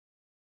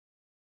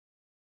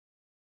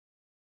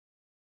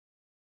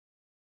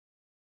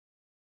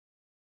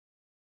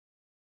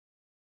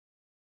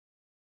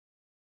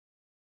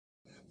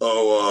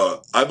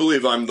I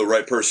believe I'm the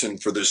right person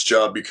for this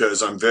job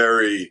because I'm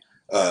very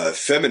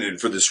feminine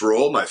for this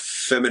role. My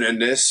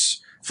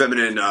feminineness,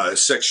 feminine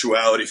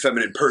sexuality,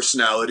 feminine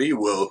personality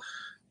will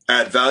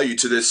add value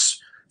to this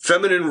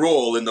feminine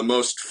role in the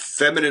most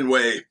feminine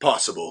way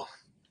possible.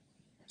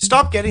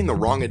 Stop getting the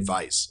wrong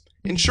advice.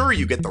 Ensure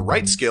you get the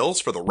right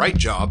skills for the right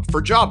job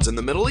for jobs in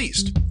the Middle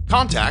East.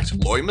 Contact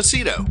Loy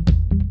Machedo.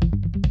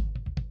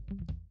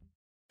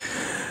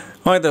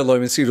 Hi there, Loy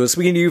Machedo.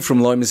 Speaking to you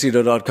from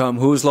LoyMachedo.com.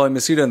 Who's Loy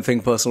Machedo and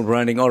Think Personal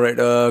Branding? All right,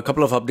 a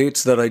couple of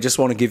updates that I just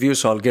want to give you,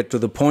 so I'll get to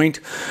the point.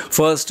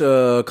 First,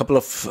 a couple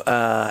of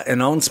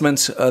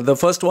announcements. The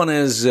first one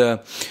is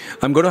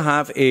I'm going to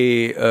have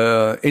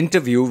a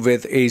interview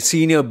with a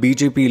senior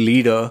BJP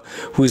leader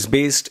who is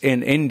based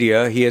in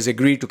India. He has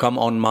agreed to come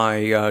on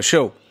my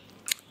show.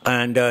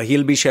 And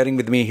he'll be sharing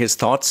with me his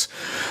thoughts,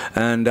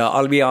 and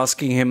I'll be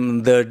asking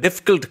him the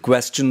difficult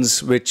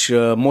questions which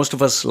most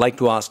of us like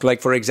to ask. Like,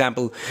 for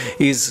example,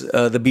 is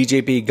the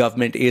BJP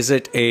government, is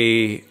it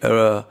a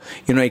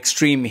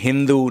extreme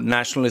Hindu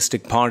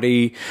nationalistic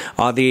party?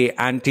 Are they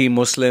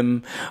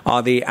anti-Muslim?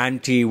 Are they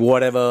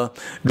anti-whatever?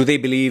 Do they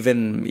believe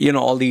in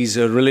all these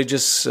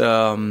religious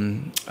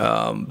theories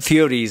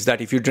that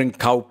if you drink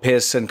cow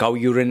piss and cow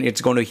urine, it's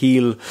going to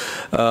heal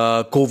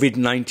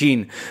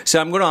COVID-19?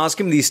 So I'm going to ask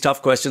him these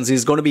tough questions.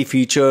 He's going to be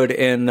featured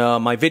in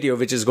my video,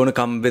 which is going to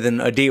come within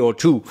a day or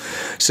two.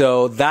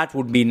 So that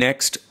would be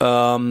next.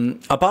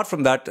 Apart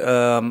from that,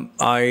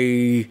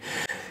 I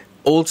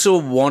also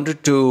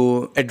wanted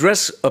to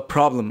address a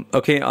problem.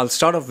 Okay, I'll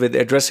start off with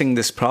addressing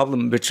this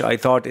problem, which I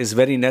thought is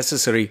very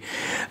necessary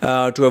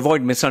to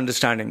avoid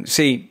misunderstanding.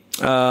 See,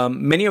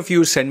 many of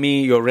you send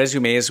me your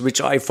resumes, which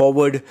I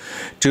forward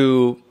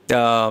to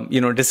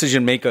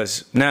decision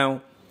makers.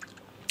 Now,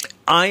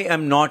 I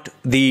am not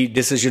the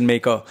decision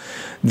maker.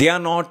 They are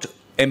not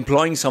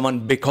employing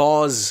someone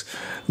because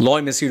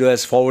Loy Machedo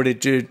has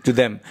forwarded it to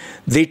them.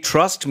 They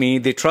trust me,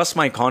 they trust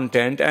my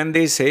content, and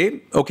they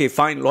say, okay,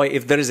 fine, Loy,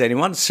 if there is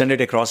anyone, send it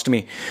across to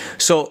me.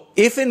 So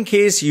if in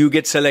case you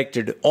get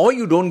selected or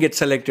you don't get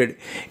selected,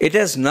 it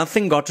has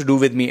nothing got to do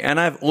with me. And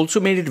I've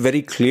also made it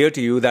very clear to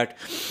you that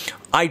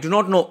I do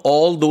not know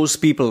all those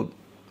people.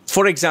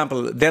 For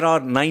example, there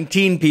are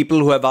 19 people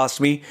who have asked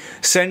me,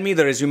 send me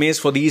the resumes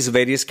for these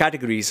various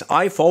categories.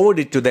 I forward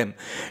it to them.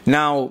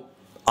 Now,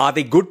 are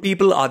they good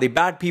people? Are they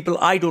bad people?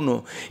 I don't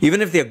know. Even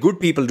if they're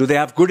good people, do they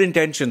have good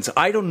intentions?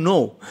 I don't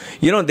know.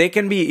 They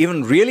can be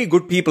even really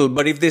good people,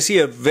 but if they see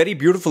a very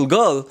beautiful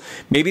girl,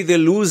 maybe they'll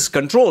lose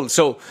control.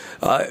 So,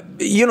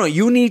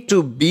 you need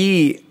to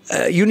be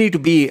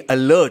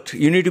alert.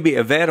 You need to be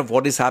aware of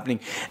what is happening.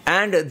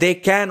 And they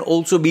can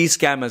also be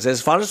scammers.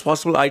 As far as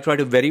possible, I try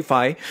to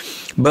verify.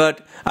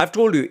 But I've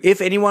told you,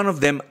 if any one of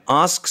them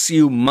asks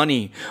you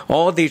money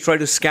or they try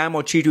to scam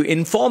or cheat you,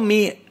 inform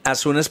me as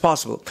soon as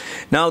possible.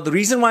 Now, the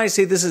reason why I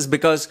say this is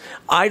because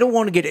I don't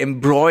want to get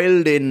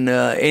embroiled in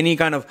any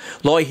kind of,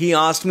 Loy, he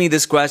asked me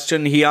this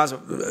question, he asked,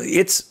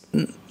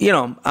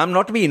 I'm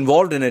not to be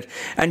involved in it.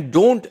 And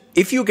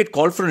if you get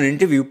called for an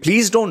interview,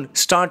 please don't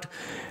start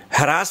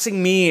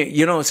harassing me,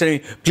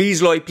 saying,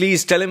 please, Loy,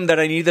 please tell him that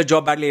I need the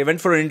job badly. I went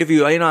for an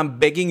interview. I'm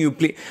begging you,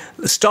 please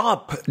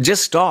stop.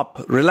 Just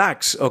stop.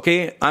 Relax.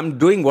 Okay. I'm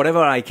doing whatever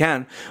I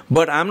can,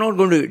 but I'm not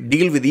going to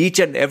deal with each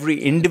and every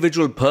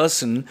individual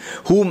person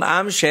whom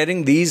I'm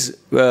sharing these,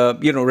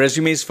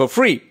 resumes for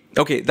free.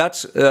 Okay.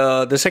 That's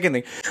the second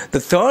thing. The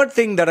third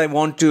thing that I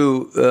want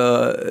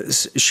to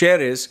share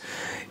is,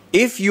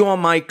 if you are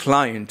my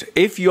client,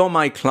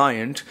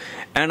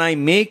 and I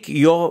make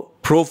your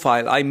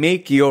profile, I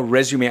make your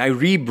resume, I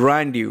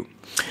rebrand you,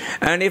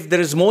 and if there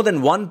is more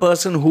than one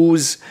person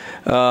whose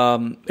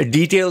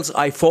details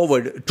I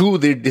forward to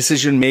the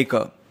decision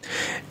maker,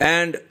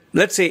 and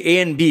let's say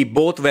A and B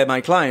both were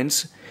my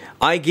clients,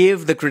 I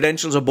gave the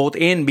credentials of both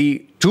A and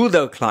B to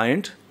the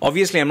client.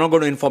 Obviously, I'm not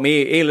going to inform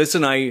A, hey,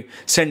 listen, I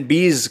sent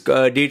B's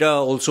data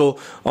also,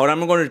 or I'm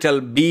not going to tell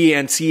B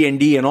and C and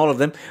D and all of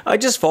them. I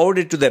just forward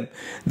it to them.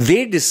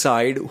 They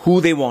decide who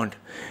they want.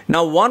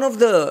 Now, one of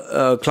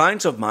the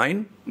clients of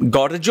mine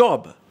got a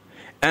job.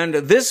 And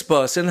this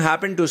person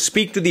happened to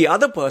speak to the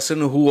other person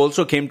who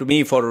also came to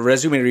me for a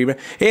resume rebrand.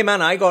 Hey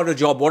man, I got a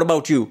job. What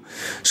about you?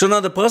 So now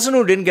the person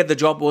who didn't get the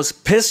job was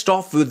pissed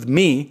off with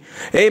me.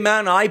 Hey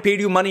man, I paid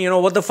you money.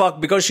 What the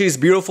fuck? Because she's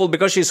beautiful,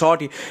 because she's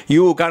hot,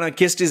 you kind of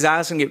kissed his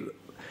ass and gave...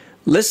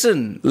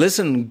 Listen.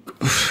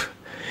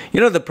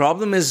 The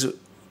problem is,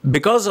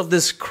 because of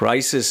this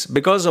crisis,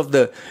 because of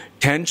the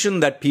tension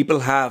that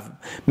people have,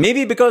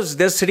 maybe because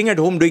they're sitting at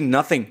home doing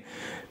nothing.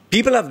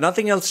 People have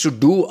nothing else to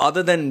do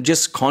other than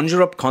just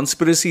conjure up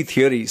conspiracy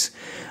theories.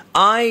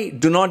 I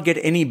do not get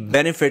any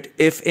benefit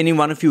if any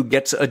one of you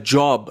gets a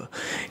job.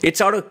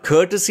 It's out of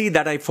courtesy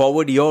that I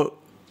forward your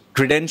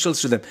credentials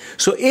to them.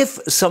 So if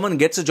someone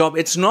gets a job,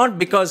 it's not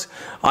because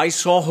I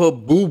saw her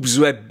boobs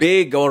were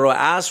big or her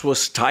ass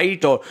was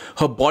tight or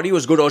her body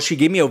was good or she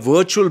gave me a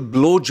virtual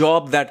blow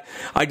job that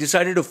I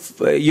decided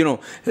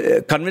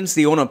to, convince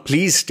the owner,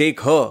 please take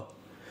her.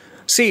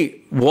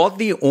 See, what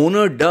the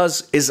owner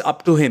does is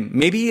up to him.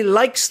 Maybe he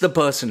likes the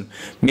person.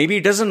 Maybe he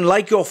doesn't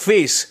like your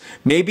face.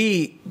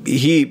 Maybe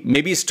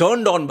he's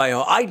turned on by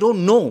her. I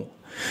don't know.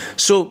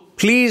 So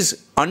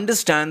please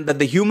understand that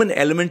the human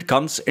element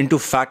comes into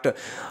factor.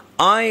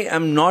 I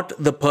am not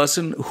the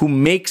person who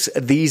makes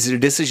these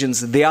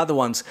decisions. They are the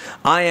ones.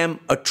 I am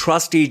a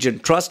trust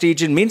agent. Trust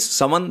agent means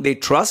someone they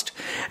trust,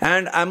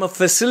 and I'm a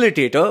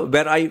facilitator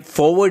where I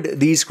forward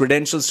these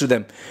credentials to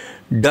them.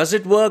 Does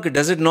it work?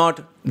 Does it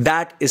not?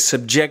 That is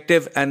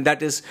subjective, and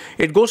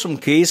it goes from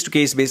case to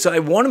case basis. So I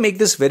want to make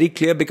this very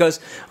clear because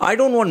I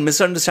don't want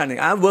misunderstanding.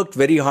 I've worked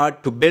very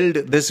hard to build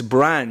this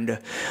brand.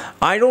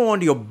 I don't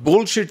want your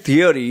bullshit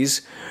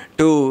theories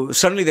to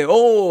suddenly say,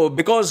 oh,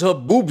 because her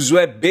boobs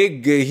were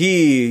big,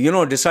 he,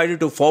 decided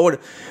to forward.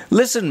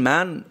 Listen,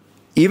 man,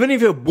 even if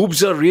your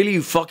boobs are really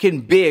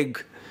fucking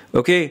big,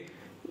 okay,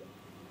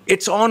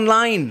 it's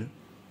online.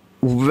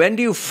 When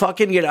do you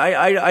fucking get...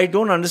 I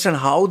don't understand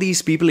how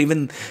these people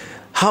even...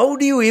 How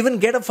do you even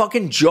get a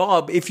fucking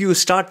job if you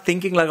start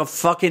thinking like a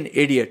fucking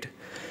idiot?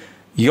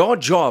 Your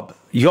job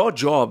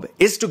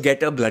is to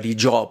get a bloody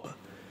job.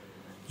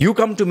 You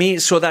come to me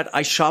so that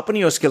I sharpen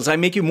your skills. I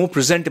make you more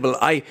presentable.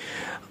 I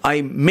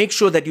make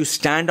sure that you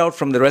stand out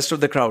from the rest of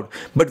the crowd.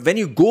 But when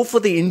you go for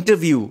the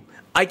interview,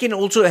 I can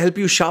also help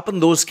you sharpen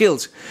those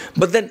skills.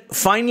 But then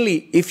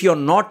finally, if you're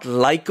not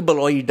likable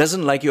or he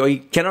doesn't like you or he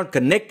cannot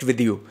connect with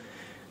you,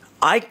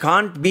 I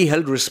can't be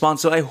held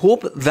responsible. I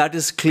hope that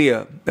is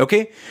clear.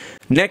 Okay.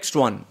 Next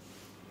one.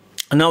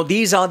 Now,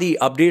 these are the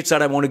updates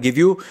that I want to give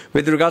you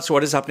with regards to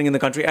what is happening in the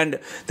country. And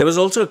there was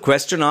also a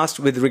question asked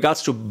with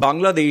regards to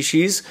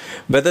Bangladeshis,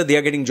 whether they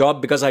are getting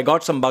job, because I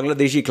got some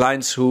Bangladeshi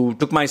clients who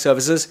took my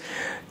services.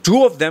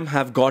 2 of them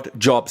have got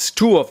jobs.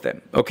 2 of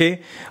them.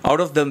 Okay. Out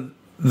of them,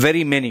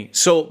 very many.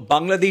 So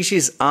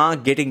Bangladeshis are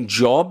getting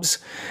jobs.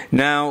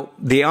 Now,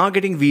 they are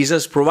getting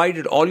visas,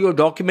 provided all your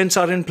documents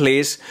are in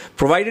place,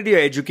 provided you're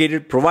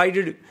educated,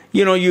 provided,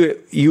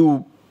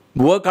 you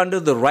work under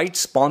the right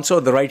sponsor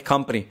or the right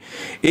company.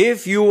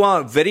 If you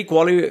are very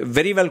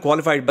well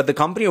qualified, but the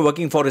company you're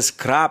working for is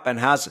crap and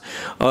has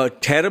a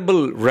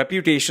terrible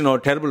reputation or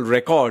terrible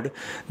record,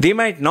 they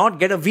might not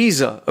get a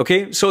visa.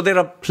 Okay. So there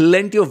are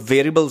plenty of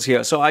variables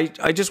here. So I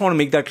just want to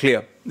make that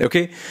clear.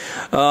 Okay.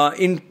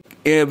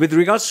 With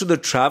regards to the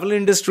travel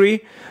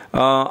industry,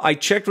 I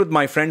checked with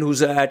my friend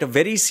who's at a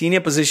very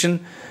senior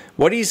position.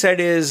 What he said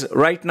is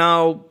right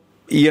now,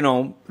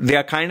 they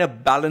are kind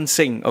of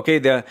balancing. Okay,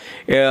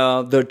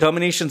 the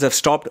terminations have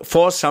stopped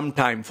for some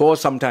time.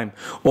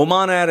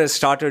 Oman Air has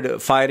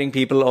started firing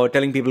people or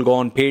telling people go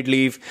on paid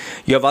leave.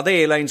 You have other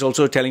airlines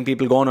also telling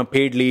people go on a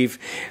paid leave.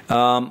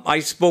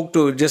 I spoke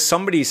to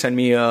somebody sent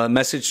me a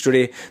message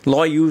today.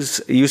 Loy, you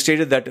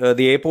stated that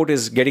the airport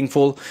is getting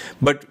full,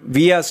 but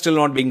we are still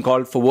not being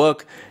called for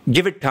work.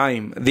 Give it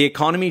time. The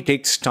economy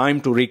takes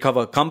time to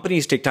recover.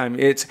 Companies take time.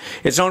 It's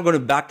not going to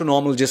back to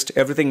normal, just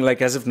everything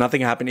like as if nothing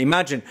happened.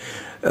 Imagine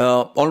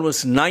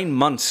almost 9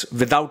 months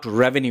without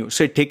revenue.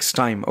 So it takes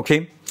time.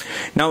 Okay.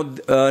 Now,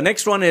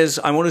 next one is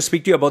I want to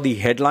speak to you about the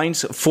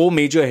headlines, 4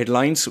 major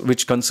headlines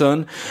which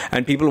concern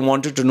and people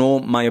wanted to know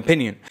my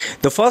opinion.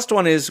 The first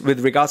one is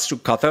with regards to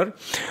Qatar.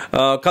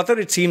 Qatar,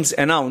 it seems,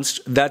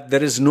 announced that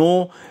there is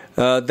no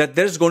that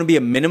there's going to be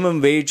a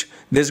minimum wage.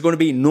 There's going to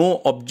be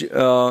no,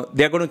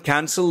 they're going to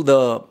cancel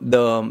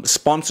the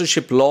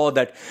sponsorship law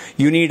that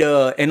you need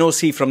a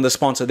NOC from the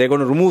sponsor. They're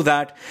going to remove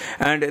that,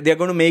 and they're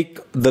going to make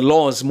the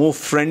laws more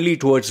friendly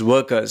towards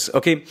workers.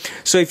 Okay.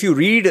 So if you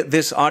read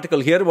this article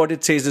here, what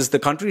it says is the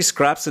country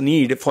scraps the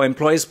need for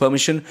employees'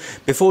 permission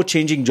before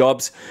changing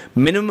jobs.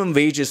 Minimum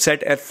wage is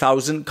set at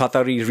 1,000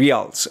 Qatari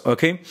riyals.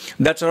 Okay.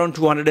 That's around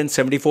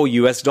 $274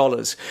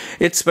 US.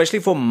 It's especially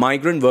for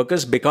migrant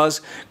workers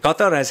because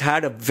Qatar has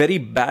had a very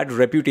bad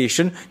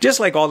reputation, just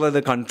like all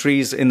other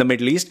countries in the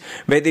Middle East,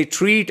 where they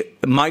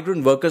treat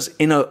migrant workers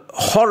in a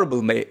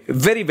horrible way,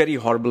 very, very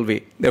horrible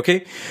way.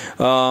 Okay.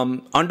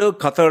 Under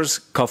Qatar's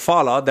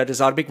kafala, that is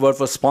Arabic word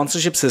for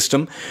sponsorship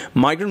system,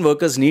 migrant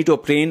workers need to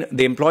obtain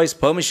the employee's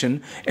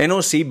permission,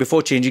 NOC,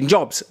 before changing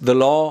jobs. The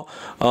law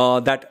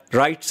that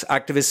rights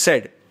activists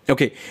said.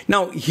 Okay,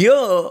 now here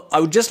I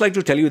would just like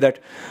to tell you that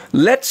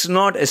let's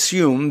not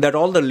assume that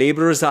all the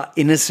laborers are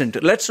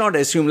innocent. Let's not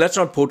assume, let's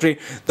not portray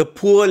the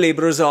poor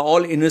laborers are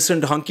all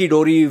innocent,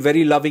 hunky-dory,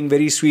 very loving,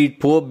 very sweet,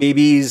 poor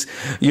babies,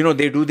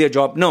 they do their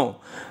job. No.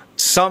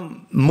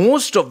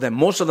 Most of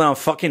them are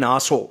fucking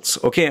assholes.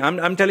 Okay,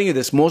 I'm telling you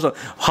this.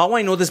 How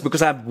I know this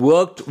because I've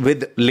worked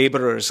with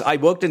laborers. I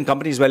worked in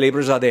companies where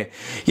laborers are there.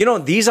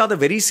 These are the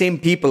very same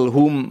people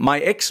whom my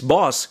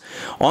ex-boss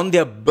on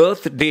their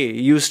birthday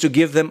used to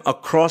give them a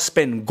cross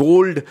pen,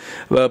 gold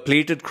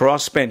plated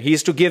cross pen. He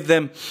used to give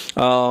them,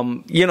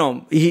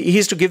 he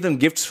used to give them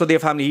gifts for their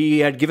family. He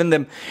had given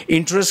them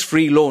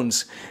interest-free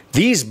loans.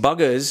 These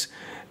buggers,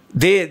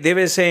 they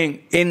were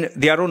saying in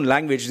their own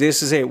language, they used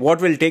to say,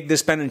 what will take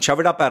this pen and shove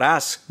it up our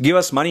ass? Give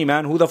us money,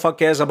 man. Who the fuck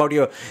cares about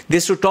your... They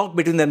used to talk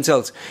between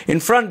themselves. In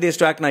front, they used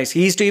to act nice.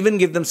 He used to even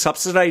give them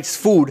subsidized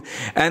food,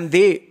 and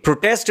they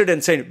protested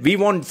and said, we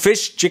want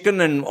fish, chicken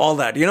and all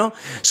that, you know.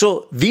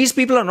 So these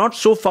people are not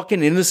so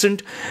fucking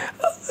innocent.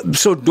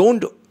 So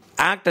don't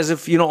act as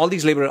if, you know, all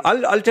these laborers...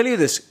 I'll tell you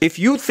this. If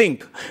you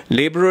think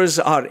laborers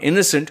are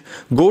innocent,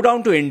 go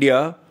down to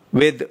India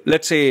with,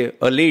 let's say,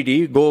 a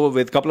lady, go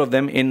with a couple of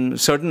them in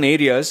certain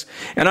areas,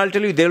 and I'll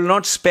tell you, they will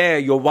not spare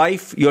your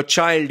wife, your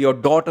child, your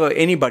daughter,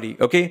 anybody,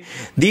 okay?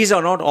 These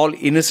are not all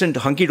innocent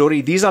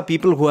hunky-dory. These are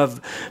people who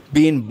have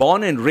been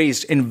born and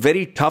raised in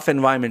very tough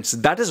environments.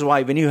 That is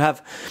why when you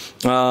have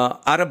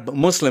Arab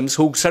Muslims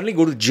who suddenly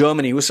go to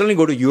Germany, who suddenly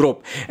go to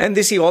Europe, and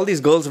they see all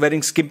these girls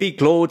wearing skimpy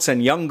clothes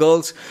and young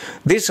girls,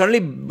 they suddenly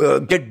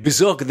get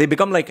berserk. They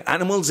become like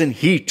animals in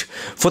heat.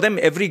 For them,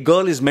 every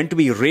girl is meant to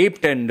be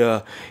raped and,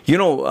 you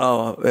know,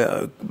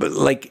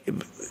 like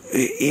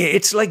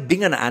it's like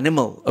being an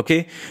animal,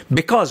 okay?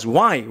 Because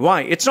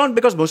why? It's not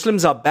because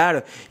Muslims are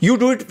bad. You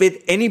do it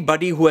with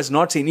anybody who has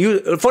not seen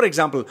you. For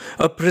example,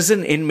 a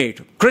prison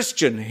inmate,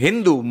 Christian,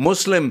 Hindu,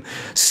 Muslim,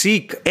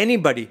 Sikh,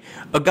 anybody,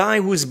 a guy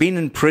who's been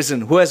in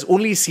prison, who has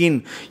only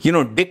seen, you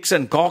know, dicks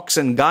and cocks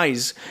and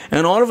guys,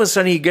 and all of a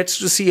sudden he gets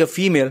to see a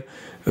female.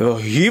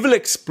 He will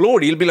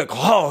explode. He'll be like,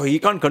 oh, he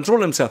can't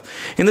control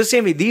himself. In the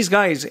same way, these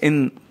guys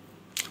in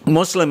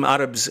Muslim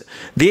Arabs,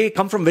 they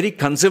come from very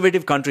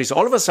conservative countries.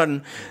 All of a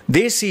sudden,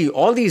 they see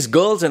all these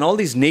girls and all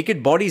these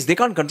naked bodies they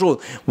can't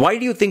control. Why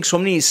do you think so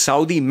many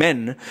Saudi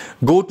men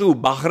go to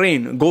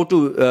Bahrain, go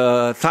to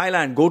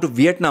Thailand, go to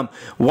Vietnam?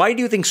 Why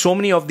do you think so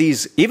many of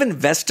these, even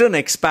Western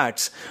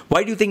expats,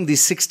 why do you think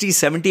these 60,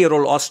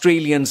 70-year-old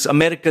Australians,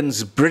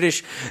 Americans,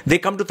 British, they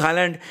come to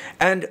Thailand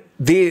and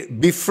they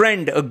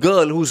befriend a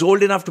girl who's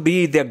old enough to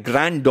be their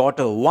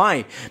granddaughter?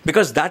 Why?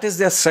 Because that is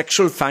their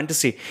sexual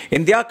fantasy.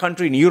 In their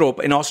country, in Europe,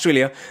 in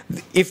Australia,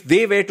 if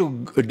they were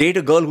to date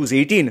a girl who's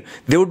 18,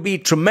 there would be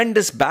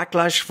tremendous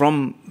backlash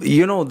from,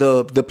 you know,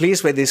 the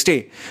place where they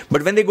stay.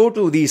 But when they go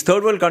to these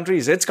third world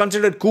countries, it's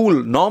considered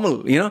cool,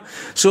 normal, you know.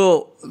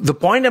 So the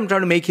point I'm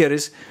trying to make here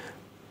is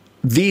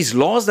these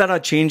laws that are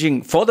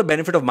changing for the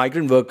benefit of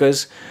migrant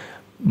workers,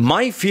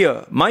 my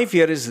fear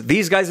is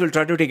these guys will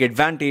try to take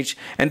advantage,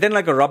 and then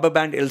like a rubber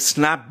band, it'll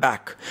snap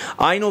back.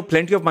 I know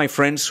plenty of my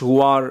friends who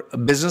are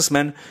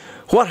businessmen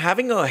who are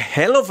having a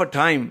hell of a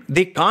time.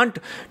 They can't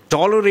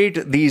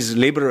tolerate these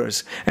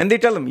laborers. And they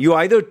tell them, you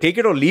either take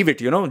it or leave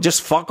it, you know,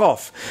 just fuck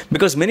off.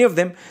 Because many of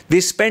them, they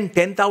spend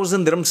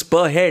 10,000 dirhams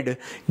per head,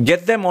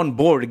 get them on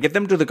board, get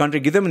them to the country,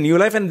 give them a new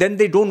life, and then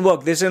they don't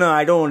work. They say, no,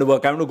 I don't want to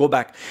work, I want to go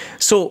back.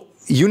 So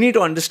you need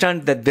to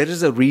understand that there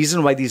is a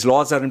reason why these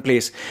laws are in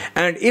place.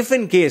 And if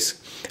in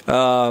case,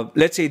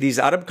 let's say these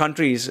Arab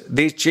countries,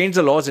 they change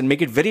the laws and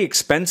make it very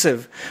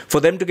expensive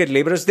for them to get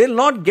laborers, they'll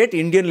not get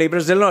Indian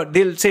laborers.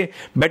 They'll say,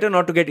 better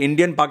not to get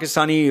Indian,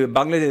 Pakistani,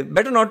 Bangladesh,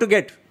 better not to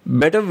get,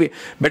 better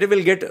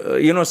we'll get,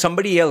 you know,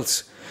 somebody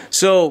else.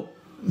 So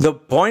the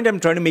point I'm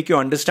trying to make you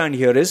understand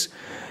here is,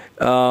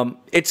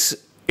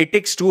 it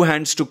takes two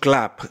hands to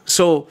clap.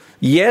 So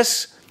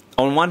yes,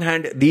 on one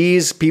hand,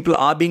 these people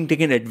are being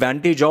taken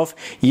advantage of.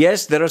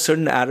 Yes, there are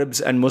certain Arabs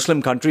and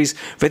Muslim countries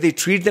where they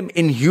treat them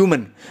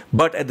inhuman.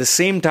 But at the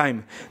same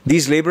time,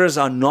 these laborers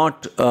are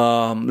not,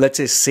 let's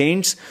say,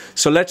 saints.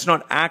 So let's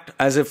not act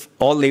as if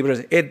all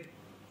laborers...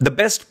 The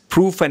best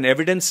proof and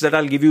evidence that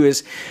I'll give you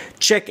is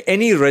check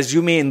any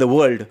resume in the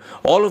world.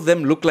 All of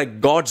them look like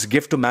God's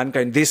gift to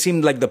mankind. They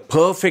seem like the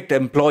perfect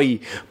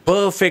employee,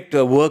 perfect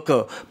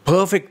worker,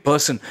 perfect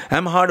person.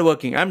 I'm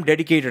hardworking, I'm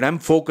dedicated, I'm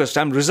focused,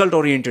 I'm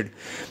result-oriented.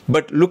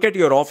 But look at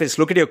your office,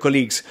 look at your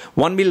colleagues.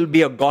 One will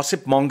be a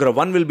gossip monger,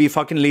 one will be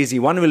fucking lazy,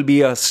 one will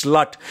be a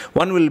slut,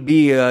 one will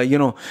be,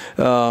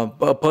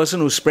 a person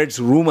who spreads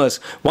rumors,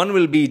 one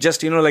will be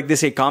just, like they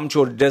say,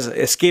 kamchor, does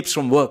escapes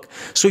from work.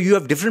 So you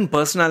have different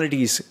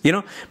personalities.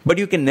 But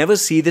you can never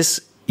see this,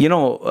 in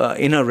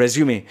a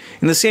resume.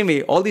 In the same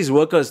way, all these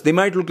workers, they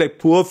might look like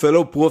poor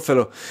fellow,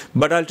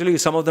 but I'll tell you,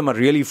 some of them are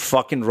really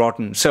fucking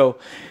rotten. So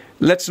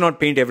let's not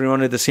paint everyone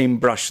with the same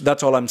brush.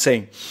 That's all I'm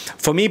saying.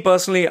 For me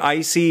personally,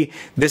 I see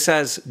this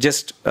as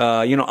just,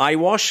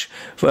 eyewash,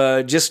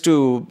 just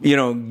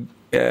to,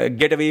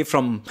 get away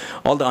from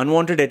all the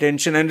unwanted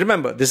attention. And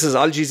remember, this is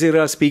Al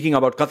Jazeera speaking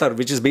about Qatar,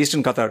 which is based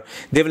in Qatar.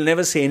 They will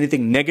never say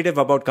anything negative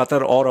about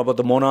Qatar or about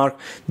the monarch.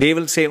 They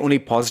will say only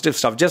positive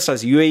stuff. Just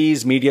as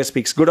UAE's media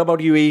speaks good about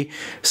UAE,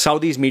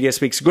 Saudi's media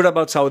speaks good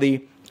about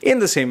Saudi. In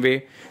the same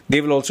way,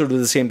 they will also do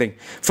the same thing.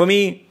 For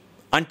me,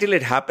 until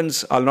it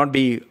happens, I'll not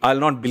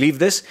believe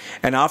this.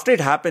 And after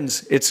it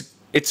happens,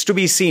 it's to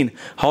be seen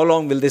how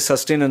long will they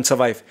sustain and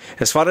survive.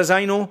 As far as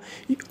I know,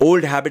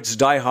 old habits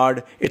die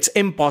hard. It's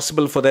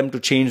impossible for them to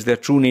change their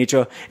true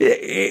nature.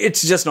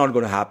 It's just not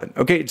going to happen.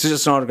 Okay, it's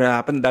just not going to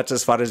happen. That's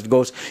as far as it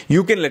goes.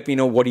 You can let me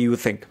know, what do you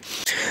think?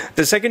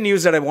 The second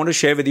news that I want to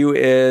share with you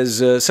is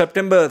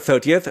September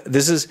 30th.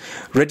 This is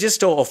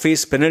register or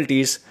face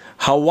penalties,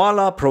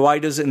 Hawala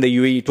providers in the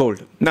UAE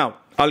told. Now,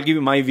 I'll give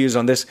you my views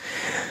on this.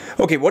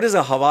 Okay, what is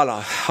a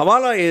hawala?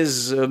 Hawala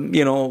is,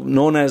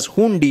 known as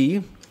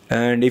hundi.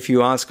 And if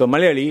you ask a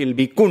Malayali, it'll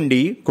be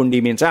kundi. Kundi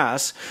means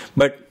ass.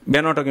 But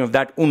we're not talking of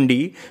that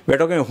undi. We're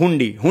talking of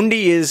hundi.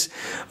 Hundi is,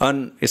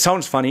 it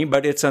sounds funny,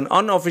 but it's an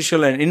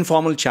unofficial and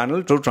informal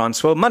channel to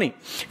transfer money.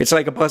 It's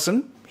like a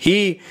person.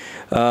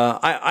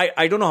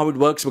 I don't know how it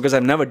works because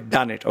I've never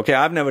done it. Okay,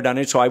 I've never done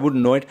it, so I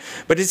wouldn't know it.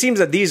 But it seems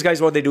that these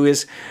guys, what they do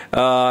is,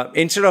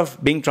 instead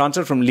of being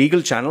transferred from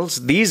legal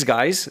channels, these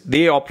guys,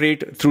 they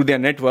operate through their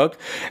network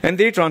and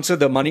they transfer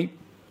the money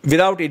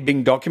without it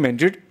being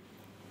documented.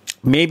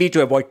 Maybe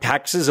to avoid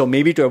taxes or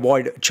maybe to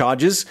avoid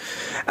charges.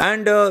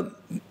 And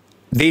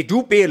they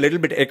do pay a little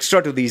bit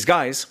extra to these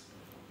guys,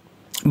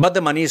 but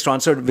the money is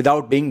transferred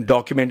without being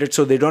documented,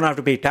 so they don't have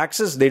to pay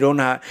taxes.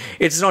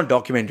 It's not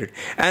documented.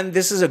 And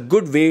this is a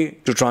good way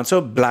to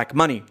transfer black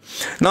money.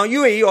 Now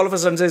UAE all of a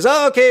sudden says,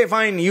 oh, okay,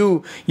 fine,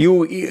 you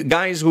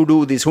guys who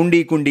do this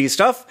hundi kundi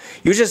stuff,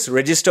 you just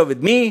register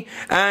with me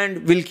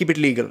and we'll keep it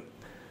legal.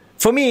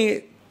 For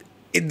me,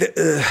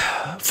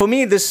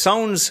 this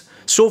sounds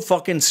so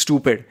fucking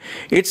stupid.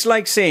 It's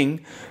like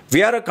saying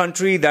we are a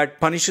country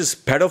that punishes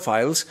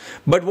pedophiles,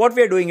 but what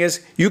we are doing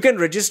is you can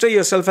register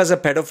yourself as a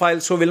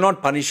pedophile, so we'll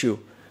not punish you.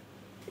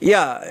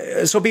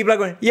 Yeah, so people are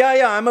going,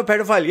 yeah, I'm a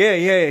pedophile.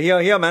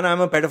 Yeah, man,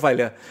 I'm a pedophile.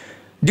 Yeah.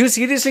 Do you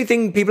seriously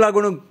think people are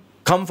going to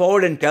come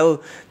forward and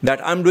tell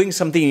that I'm doing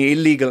something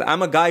illegal?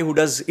 I'm a guy who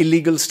does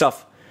illegal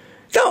stuff.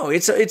 No,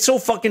 it's so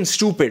fucking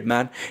stupid,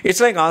 man. It's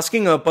like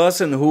asking a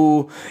person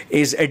who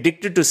is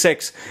addicted to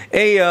sex,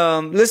 hey,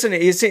 listen,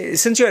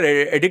 since you're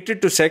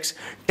addicted to sex,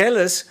 tell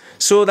us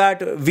so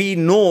that we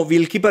know,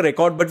 we'll keep a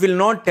record, but we'll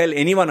not tell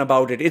anyone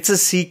about it. It's a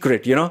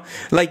secret,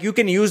 Like you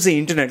can use the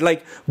internet.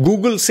 Like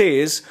Google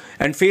says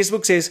and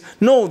Facebook says,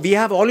 no, we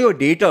have all your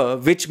data,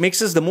 which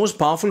makes us the most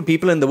powerful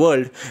people in the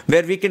world,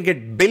 where we can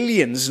get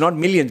billions, not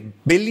millions,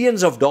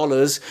 billions of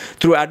dollars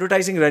through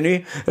advertising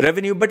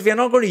revenue, but we are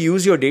not going to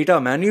use your data,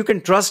 man. You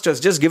can trust us.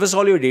 Just give us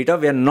all your data.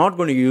 We are not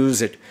going to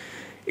use it.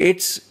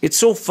 It's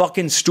so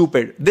fucking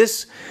stupid.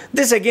 This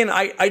again,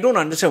 I don't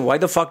understand why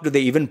the fuck do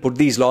they even put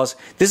these laws.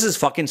 This is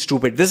fucking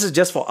stupid. This is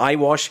just for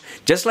eyewash.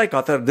 Just like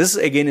Qatar, this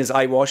again is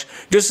eyewash.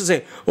 Just to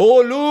say,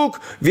 oh look,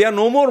 we are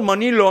no more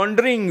money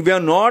laundering. We are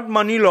not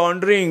money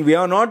laundering. We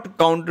are not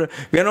punishing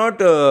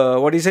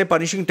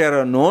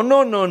terror.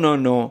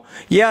 No.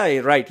 Yeah,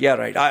 right.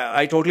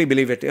 I totally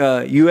believe it.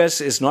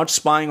 US is not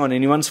spying on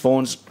anyone's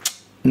phones.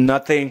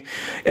 Nothing.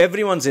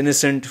 Everyone's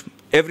innocent.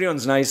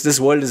 Everyone's nice. This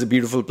world is a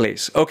beautiful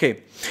place.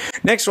 Okay.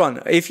 Next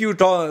one. If you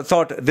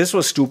thought this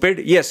was stupid,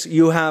 yes,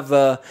 you have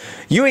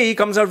UAE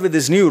comes out with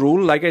this new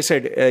rule. Like I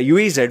said,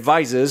 UAE's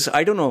advisors,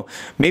 I don't know,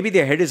 maybe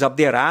their head is up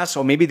their ass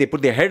or maybe they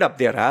put their head up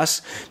their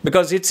ass,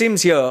 because it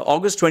seems here,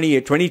 August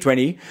 28,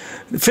 2020,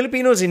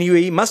 Filipinos in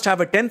UAE must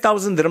have a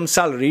 10,000 dirham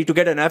salary to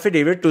get an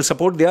affidavit to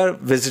support their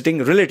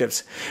visiting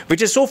relatives,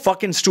 which is so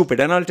fucking stupid.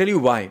 And I'll tell you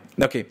why.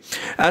 Okay.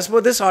 As per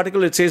this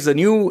article, it says the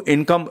new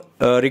income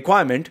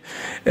requirement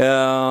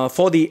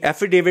for the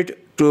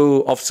affidavit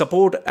of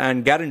support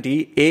and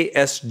guarantee,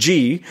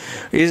 ASG,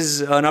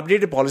 is an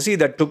updated policy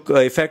that took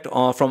effect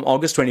from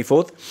August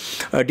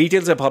 24th.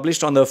 Details are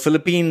published on the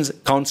Philippines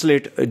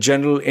Consulate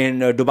General in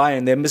Dubai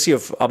and the Embassy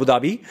of Abu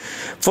Dhabi.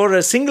 For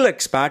a single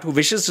expat who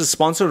wishes to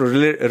sponsor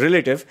a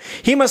relative,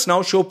 he must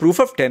now show proof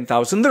of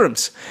 10,000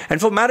 dirhams.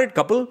 And for married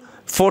couple,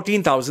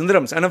 14,000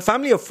 dirhams. And a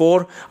family of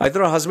 4,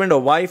 either a husband or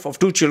wife of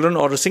 2 children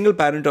or a single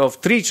parent of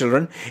 3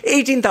 children,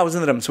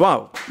 18,000 dirhams.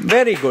 Wow.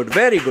 Very good.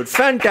 Very good.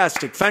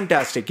 Fantastic.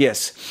 Fantastic.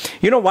 Yes.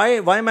 You know why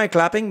am I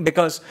clapping?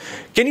 Because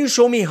can you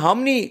show me how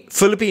many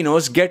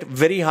Filipinos get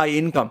very high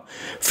income?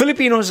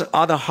 Filipinos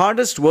are the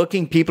hardest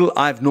working people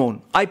I've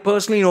known. I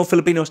personally know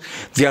Filipinos.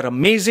 They are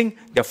amazing.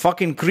 They're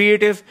fucking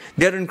creative.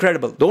 They're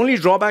incredible. The only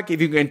drawback,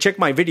 if you can check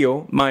my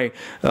video,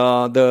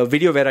 the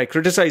video where I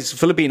criticize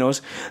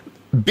Filipinos,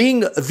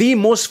 being the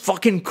most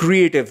fucking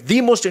creative,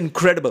 the most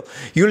incredible.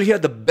 You'll hear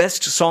the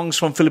best songs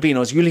from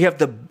Filipinos.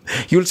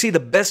 You'll see the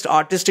best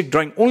artistic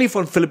drawing only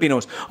from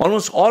Filipinos.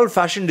 Almost all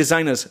fashion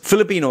designers,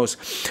 Filipinos.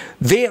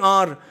 They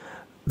are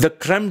the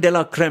creme de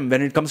la creme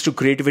when it comes to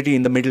creativity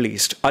in the Middle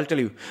East. I'll tell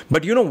you.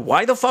 But you know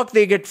why the fuck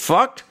they get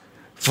fucked?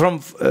 From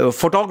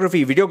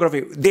photography,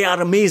 videography, they are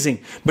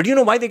amazing. But you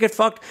know why they get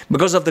fucked?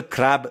 Because of the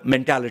crab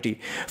mentality.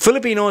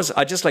 Filipinos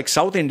are just like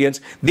South Indians.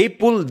 They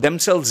pull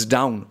themselves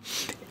down.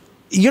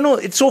 You know,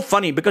 it's so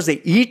funny because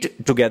they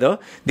eat together,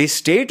 they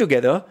stay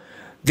together,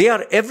 they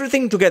are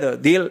everything together.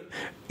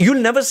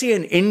 You'll never see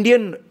an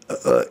Indian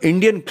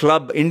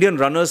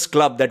runners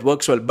club that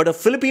works well, but a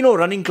Filipino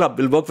running club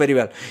will work very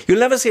well. You'll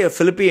never see a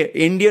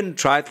Indian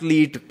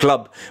triathlete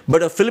club,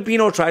 but a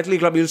Filipino triathlete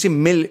club, you'll see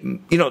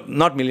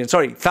not millions,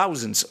 sorry,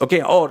 thousands,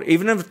 okay, or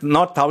even if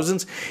not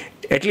thousands,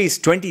 at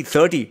least 20,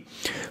 30.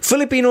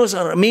 Filipinos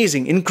are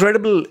amazing,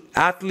 incredible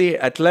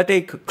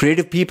athletic,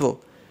 creative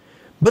people.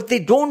 But they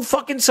don't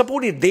fucking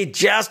support it. They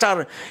just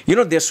are,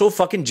 they're so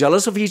fucking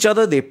jealous of each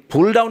other. They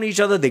pull down each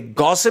other. They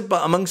gossip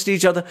amongst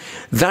each other.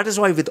 That is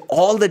why with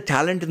all the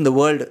talent in the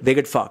world, they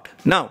get fucked.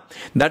 Now,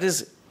 that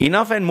is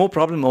enough and more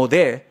problem over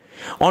there.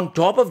 On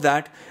top of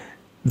that,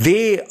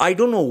 I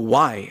don't know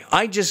why.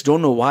 I just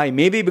don't know why.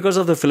 Maybe because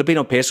of the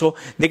Filipino peso,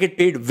 they get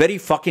paid very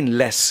fucking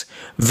less.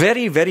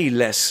 Very, very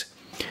less.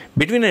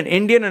 Between an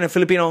Indian and a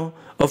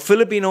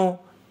Filipino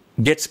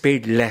gets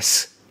paid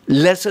less.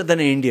 Lesser than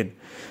an Indian.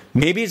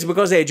 Maybe it's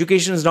because their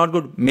education is not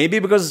good. Maybe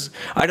because,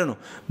 I don't know.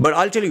 But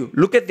I'll tell you,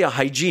 look at their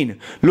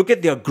hygiene. Look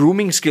at their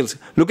grooming skills.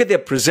 Look at their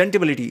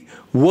presentability.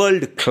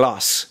 World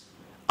class.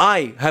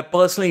 I have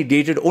personally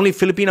dated only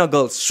Filipino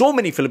girls. So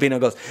many Filipino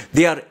girls.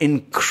 They are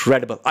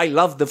incredible. I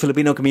love the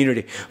Filipino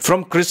community.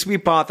 From Crispy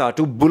Pata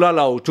to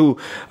Bulalao to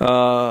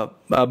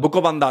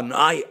Buko Bandan.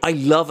 I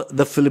love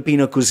the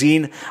Filipino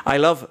cuisine. I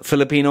love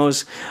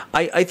Filipinos.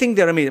 I think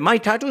they're amazing. My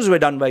tattoos were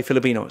done by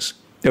Filipinos.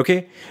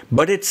 Okay?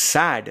 But it's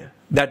sad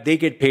that they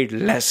get paid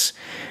less.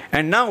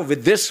 And now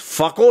with this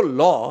fuck-all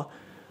law,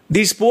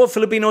 these poor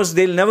Filipinos,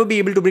 they'll never be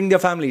able to bring their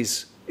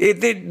families.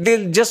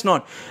 They'll just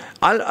not.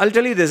 I'll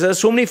tell you this, there are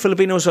so many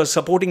Filipinos who are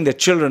supporting their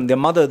children, their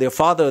mother, their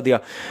father,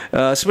 their,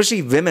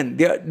 especially women.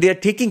 They are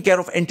taking care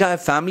of entire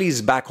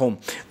families back home.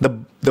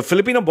 The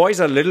Filipino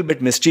boys are a little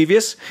bit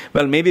mischievous.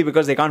 Well, maybe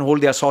because they can't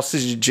hold their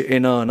sausage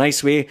in a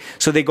nice way.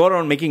 So they go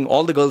around making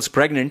all the girls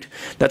pregnant.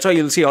 That's why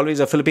you'll see always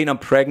a Filipino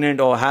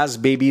pregnant or has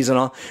babies and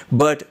all.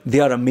 But they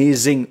are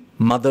amazing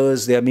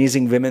mothers, they're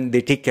amazing women.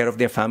 They take care of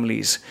their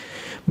families.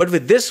 But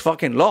with this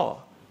fucking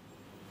law,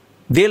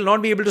 they'll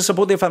not be able to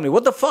support their family.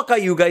 What the fuck are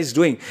you guys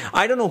doing?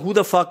 I don't know who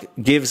the fuck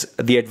gives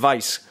the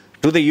advice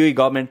to the UAE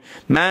government.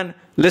 Man,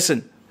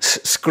 listen,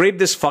 scrape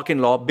this fucking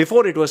law.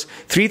 Before it was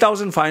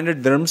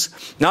 3,500 dirhams.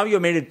 Now you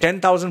made it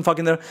 10,000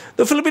 fucking dirhams.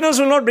 The Filipinos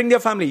will not bring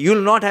their family. You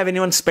will not have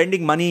anyone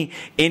spending money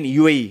in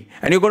UAE.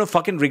 And you're going to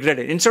fucking regret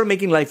it. Instead of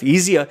making life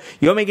easier,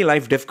 you're making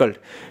life difficult.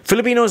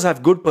 Filipinos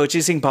have good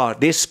purchasing power.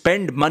 They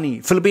spend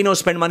money. Filipinos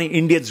spend money.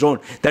 Indians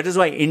don't. That is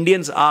why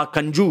Indians are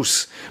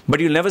conjuice. But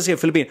you'll never see a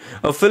Filipino.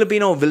 A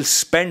Filipino will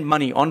spend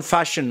money on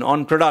fashion,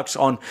 on products,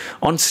 on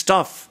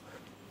stuff.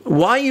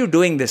 Why are you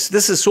doing this?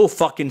 This is so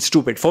fucking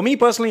stupid. For me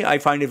personally, I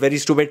find it very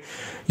stupid.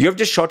 You have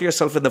just shot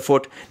yourself in the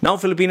foot. Now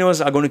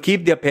Filipinos are going to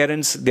keep their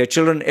parents, their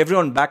children,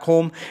 everyone back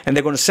home, and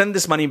they're going to send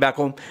this money back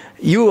home.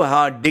 You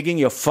are digging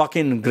your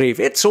fucking grave.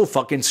 It's so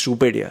fucking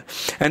stupid here.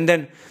 And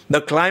then the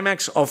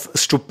climax of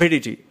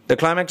stupidity. The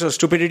climax of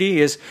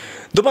stupidity is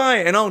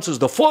Dubai announces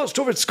the first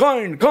of its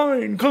kind.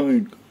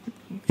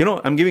 You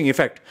know, I'm giving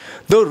effect.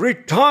 The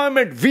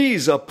retirement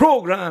visa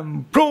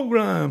program.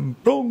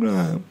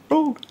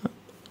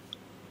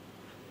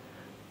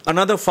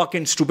 Another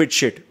fucking stupid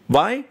shit.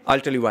 Why? I'll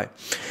tell you why.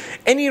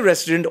 Any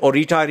resident or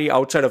retiree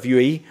outside of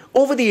UAE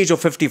over the age of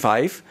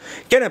 55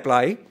 can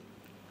apply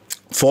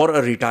for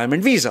a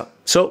retirement visa.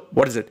 So,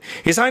 what is it?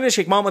 His Highness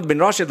Sheikh Mohammed bin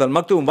Rashid Al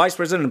Maktoum, Vice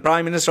President and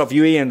Prime Minister of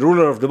UAE and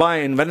ruler of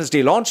Dubai, on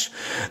Wednesday launched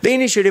the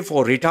initiative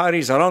for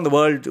retirees around the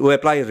world who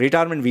apply a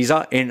retirement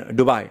visa in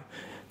Dubai.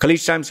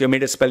 College Times, you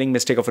made a spelling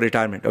mistake of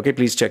retirement. Okay,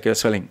 please check your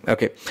spelling.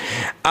 Okay.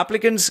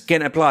 Applicants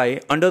can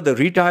apply under the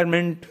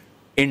retirement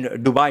in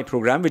Dubai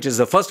program, which is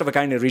the first of a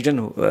kind in the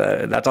region.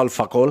 That's all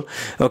fuck all.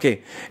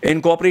 Okay.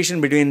 In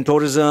cooperation between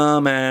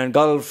tourism and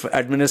Gulf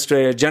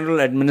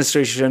General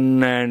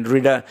Administration and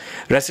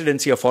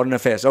Residency of Foreign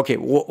Affairs. Okay.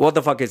 What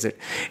the fuck is it?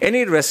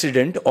 Any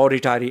resident or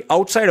retiree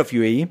outside of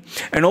UAE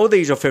and over the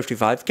age of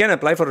 55 can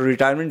apply for a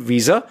retirement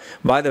visa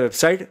via the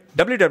website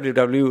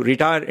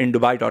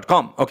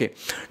www.retireindubai.com. Okay.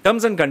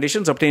 Terms and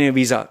conditions: obtain a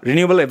visa.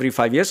 Renewable every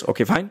 5 years.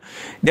 Okay, fine.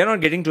 They're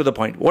not getting to the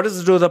point. What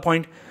is to the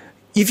point?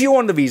 If you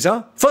want the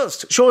visa,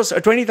 first, show us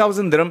a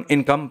 20,000 dirham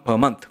income per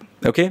month.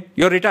 Okay?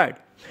 You're retired.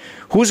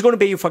 Who's going to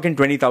pay you fucking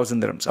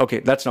 20,000 dirhams?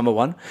 Okay, that's number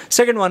one.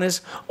 Second one is,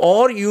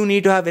 or you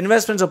need to have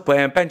investments of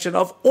pension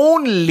of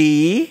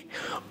only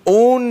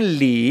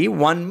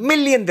 1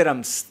 million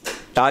dirhams.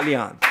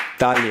 Talian.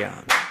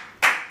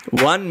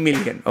 1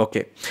 million.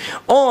 Okay.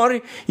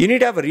 Or you need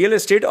to have a real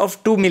estate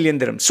of 2 million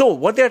dirhams. So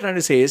what they're trying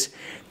to say is,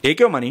 take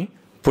your money,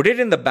 put it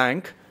in the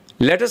bank,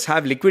 let us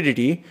have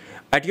liquidity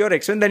at your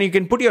expense, then you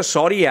can put your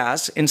sorry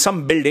ass in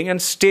some building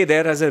and stay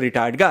there as a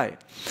retired guy.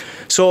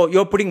 So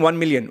you're putting 1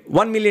 million.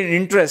 1 million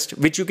interest,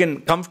 which you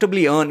can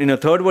comfortably earn in a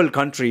third world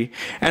country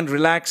and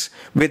relax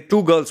with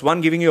two girls,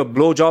 one giving you a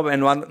blowjob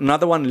and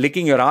another one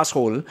licking your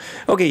asshole.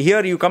 Okay,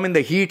 here you come in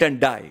the heat and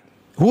die.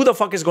 Who the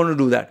fuck is going to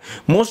do that?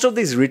 Most of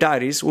these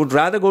retirees would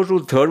rather go to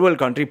a third world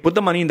country, put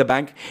the money in the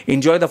bank,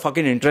 enjoy the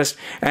fucking interest,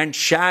 and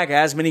shag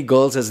as many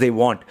girls as they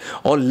want,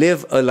 or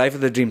live a life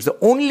of their dreams. The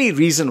only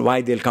reason why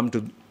they'll come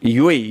to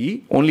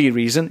UAE, only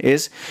reason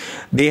is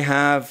they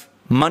have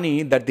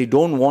money that they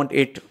don't want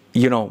it,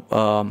 they don't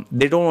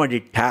want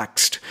it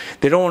taxed.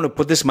 They don't want to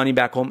put this money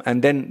back home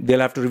and then they'll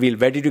have to reveal,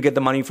 where did you get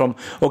the money from?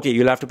 Okay,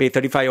 you'll have to pay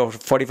 35 or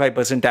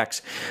 45%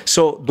 tax.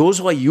 So those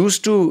who are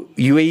used to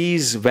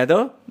UAE's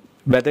weather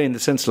in the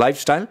sense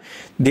lifestyle,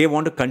 they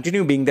want to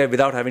continue being there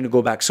without having to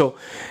go back. So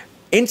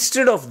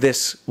instead of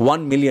this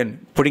 1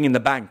 million putting in the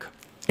bank,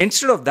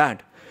 instead of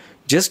that,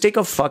 just take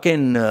a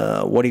fucking,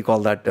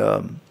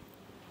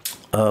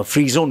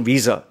 free zone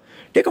visa.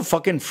 Take a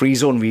fucking free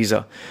zone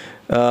visa.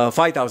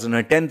 5,000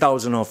 or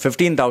 10,000 or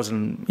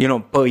 15,000,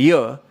 per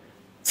year.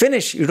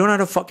 Finish. You don't have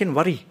to fucking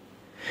worry.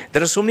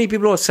 There are so many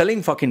people who are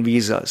selling fucking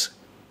visas.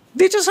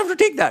 They just have to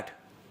take that.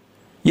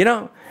 You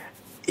know,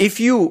 if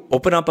you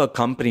open up a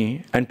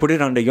company and put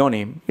it under your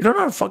name, you don't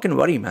have to fucking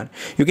worry, man.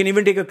 You can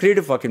even take a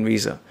creative fucking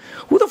visa.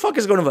 Who the fuck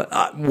is going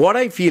to... what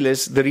I feel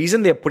is the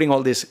reason they're putting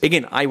all this...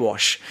 Again,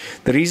 eyewash.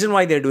 The reason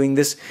why they're doing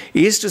this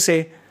is to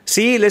say,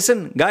 see,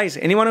 listen, guys,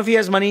 any one of you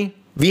has money,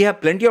 we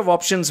have plenty of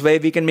options where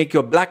we can make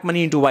your black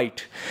money into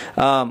white.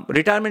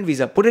 Retirement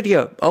visa, put it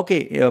here.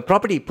 Okay,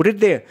 property, put it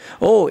there.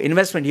 Oh,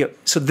 investment here.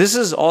 So this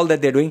is all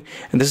that they're doing.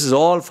 And this is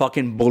all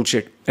fucking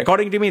bullshit.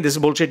 According to me, this is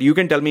bullshit. You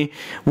can tell me,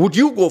 would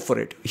you go for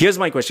it? Here's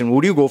my question.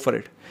 Would you go for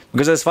it?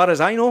 Because as far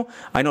as I know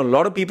a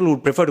lot of people who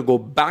would prefer to go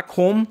back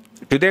home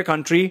to their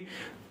country.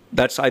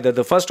 That's either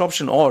the first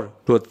option or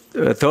to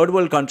a third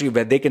world country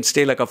where they can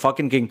stay like a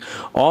fucking king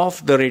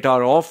off the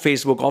radar, off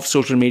Facebook, off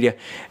social media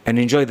and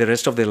enjoy the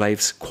rest of their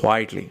lives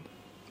quietly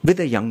with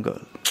a young girl.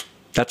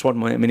 That's what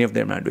many of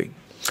them are doing.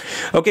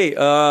 Okay,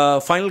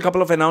 final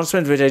couple of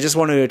announcements which I just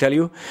wanted to tell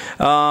you.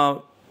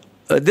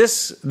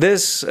 This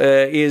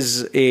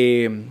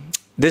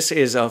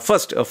is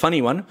first a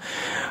funny one.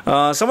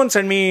 Someone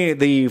sent me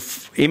the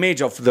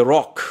image of The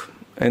Rock.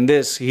 And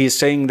he's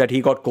saying that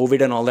he got COVID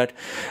and all that.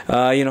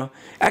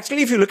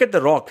 Actually, if you look at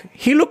The Rock,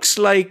 he looks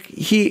like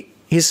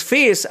his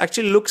face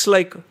actually looks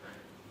like,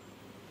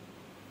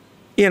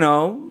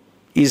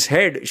 his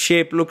head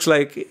shape looks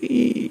like,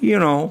 I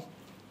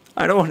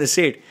don't want to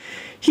say it.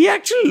 He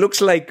actually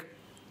looks like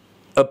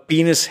a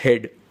penis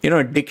head,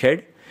 a dick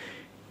head.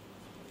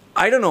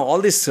 I don't know, all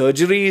these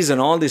surgeries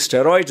and all these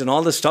steroids and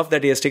all the stuff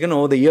that he has taken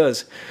over the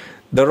years.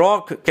 The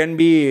Rock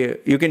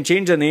you can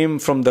change the name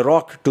from The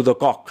Rock to The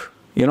Cock.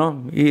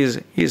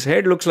 His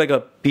head looks like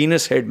a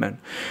penis head, man.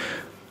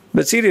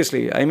 But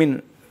seriously, I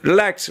mean,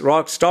 relax,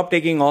 Rock. Stop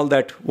taking all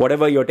that,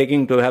 whatever you're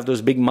taking to have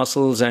those big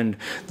muscles and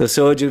the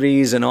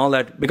surgeries and all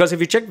that. Because if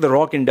you check The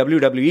Rock in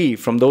WWE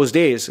from those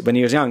days when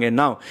he was young and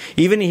now,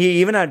 he even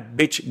had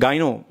bitch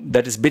gyno,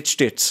 that is bitch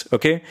tits,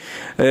 okay?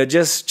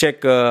 Just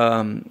check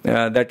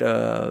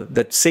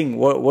that Singh,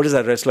 what is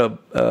that wrestler?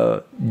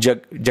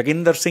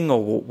 Jaginder Singh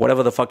or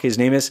whatever the fuck his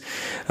name is.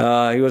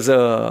 He was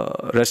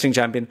a wrestling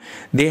champion.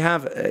 They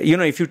have,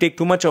 if you take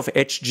too much of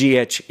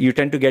HGH, you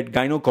tend to get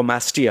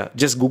gynecomastia.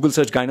 Just Google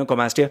search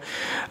gynecomastia.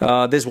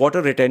 There's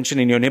water retention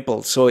in your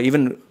nipples. So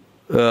even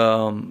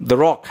The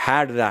Rock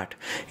had that.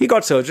 He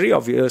got surgery,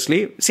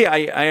 obviously. See,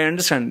 I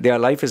understand their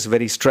life is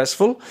very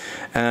stressful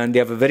and they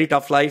have a very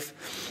tough life.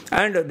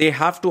 And they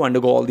have to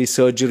undergo all these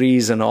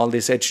surgeries and all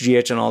this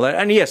HGH and all that.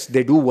 And yes,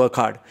 they do work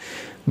hard.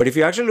 But if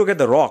you actually look at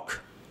The Rock,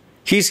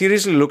 he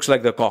seriously looks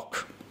like the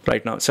cock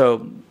right now.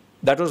 So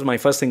that was my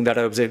first thing that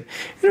I observed.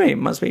 It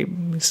must be,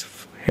 his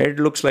head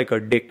looks like a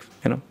dick,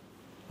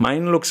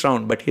 Mine looks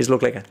round, but his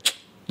look like a...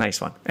 nice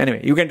one.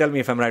 Anyway, you can tell me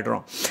if I'm right or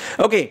wrong.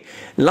 Okay,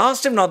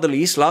 last but not the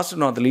least,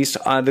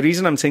 the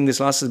reason I'm saying this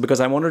last is because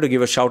I wanted to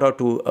give a shout out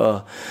to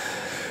a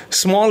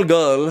small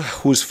girl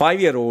who's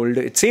 5-year-old.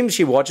 It seems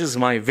she watches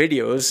my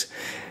videos,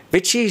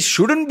 which she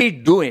shouldn't be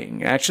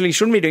doing. Actually,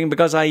 shouldn't be doing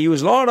because I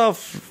use a lot of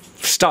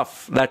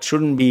stuff that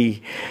shouldn't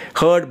be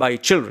heard by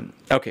children.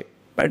 Okay,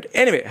 but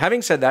anyway,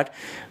 having said that,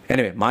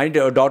 my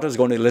daughter is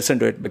going to listen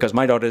to it because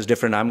my daughter is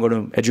different. I'm going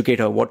to educate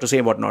her what to say,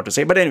 what not to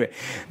say. But anyway,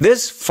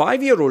 this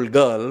 5-year-old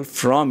girl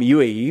from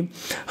UAE,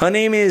 her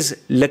name is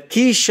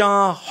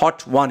Lakisha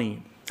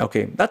Hotwani.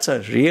 Okay, that's a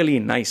really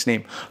nice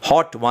name,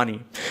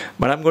 Hotwani.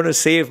 But I'm going to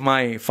save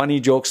my funny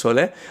jokes for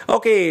later.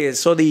 Okay,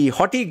 so the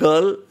hottie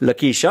girl,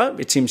 Lakisha,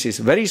 it seems she's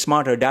very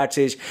smart. Her dad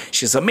says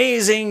she's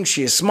amazing,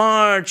 she's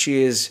smart,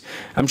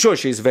 I'm sure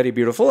she's very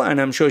beautiful, and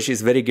I'm sure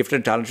she's very gifted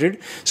and talented.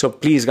 So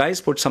please,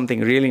 guys, put something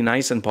really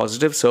nice and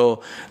positive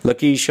so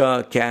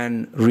Lakisha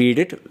can read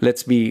it.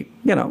 Let's be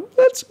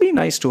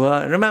nice to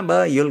her.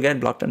 Remember, you'll get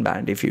blocked and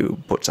banned if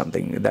you put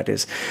something that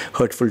is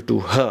hurtful to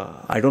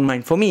her. I don't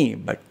mind for me,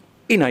 but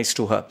be nice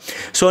to her.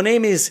 So her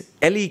name is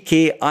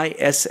Lekisha,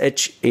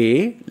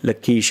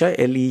 Lakisha,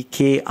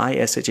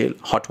 Lekisha,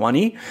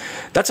 Hotwani.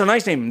 That's a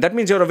nice name. That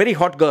means you're a very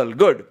hot girl.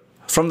 Good.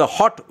 From the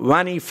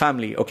Hotwani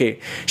family. Okay.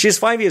 She's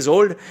 5 years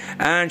old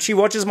and she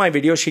watches my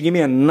video. She gave me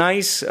a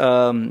nice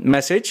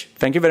message.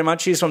 Thank you very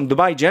much. She's from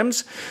Dubai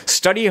Gems.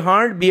 Study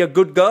hard, be a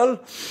good girl,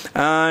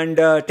 and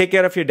take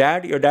care of your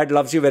dad. Your dad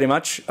loves you very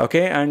much.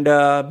 Okay. And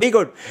be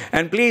good.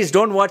 And please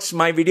don't watch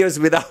my videos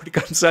without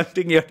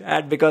consulting your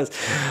dad because,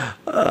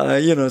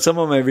 some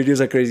of my videos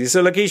are crazy.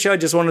 So Lakisha, I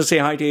just want to say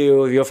hi to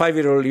you. You're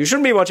 5-year-old. You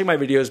shouldn't be watching my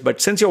videos, but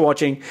since you're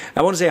watching,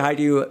 I want to say hi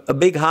to you. A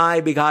big hi.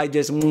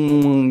 Just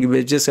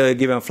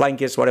give him a flying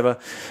kiss, whatever.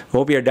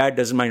 Hope your dad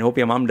doesn't mind. Hope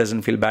your mom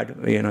doesn't feel bad,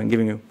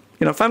 giving you,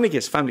 family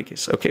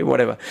kiss, okay,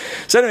 whatever.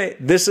 So anyway,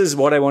 this is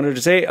what I wanted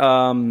to say.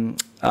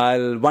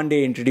 I'll one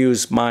day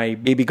introduce my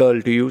baby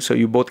girl to you so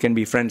you both can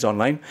be friends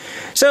online.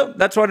 So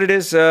that's what it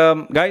is,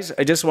 guys.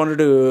 I just wanted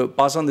to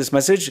pass on this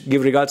message.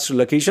 Give regards to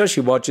Lakeisha.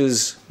 She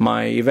watches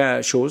my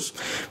shows,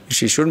 which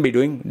she shouldn't be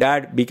doing.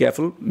 Dad, be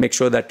careful. Make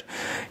sure that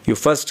you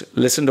first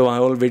listen to my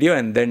whole video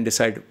and then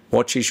decide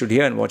what she should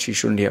hear and what she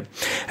shouldn't hear.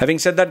 Having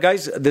said that,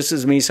 guys, this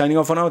is me signing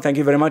off for now. Thank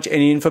you very much.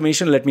 Any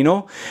information, let me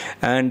know.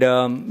 And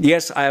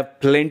yes, I have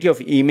plenty of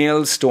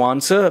emails to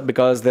answer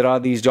because there are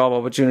these job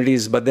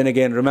opportunities. But then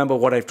again, remember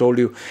what I've told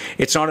you.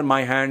 It's not in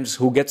my hands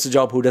who gets the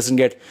job, who doesn't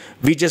get.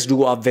 We just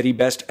do our very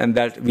best and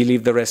that we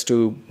leave the rest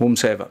to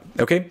whomsoever.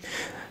 Okay?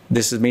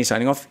 This is me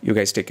signing off. You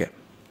guys take care.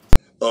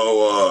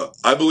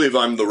 I believe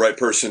I'm the right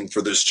person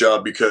for this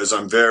job because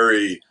I'm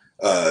very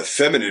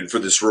feminine for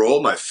this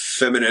role. My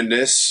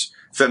feminineness,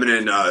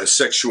 feminine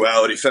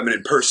sexuality,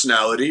 feminine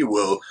personality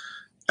will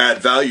add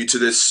value to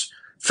this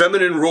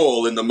feminine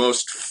role in the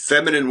most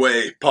feminine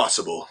way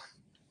possible.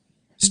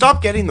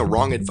 Stop getting the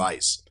wrong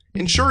advice.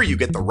 Ensure you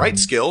get the right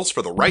skills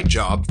for the right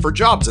job for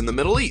jobs in the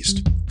Middle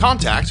East.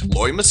 Contact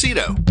Loy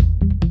Machedo.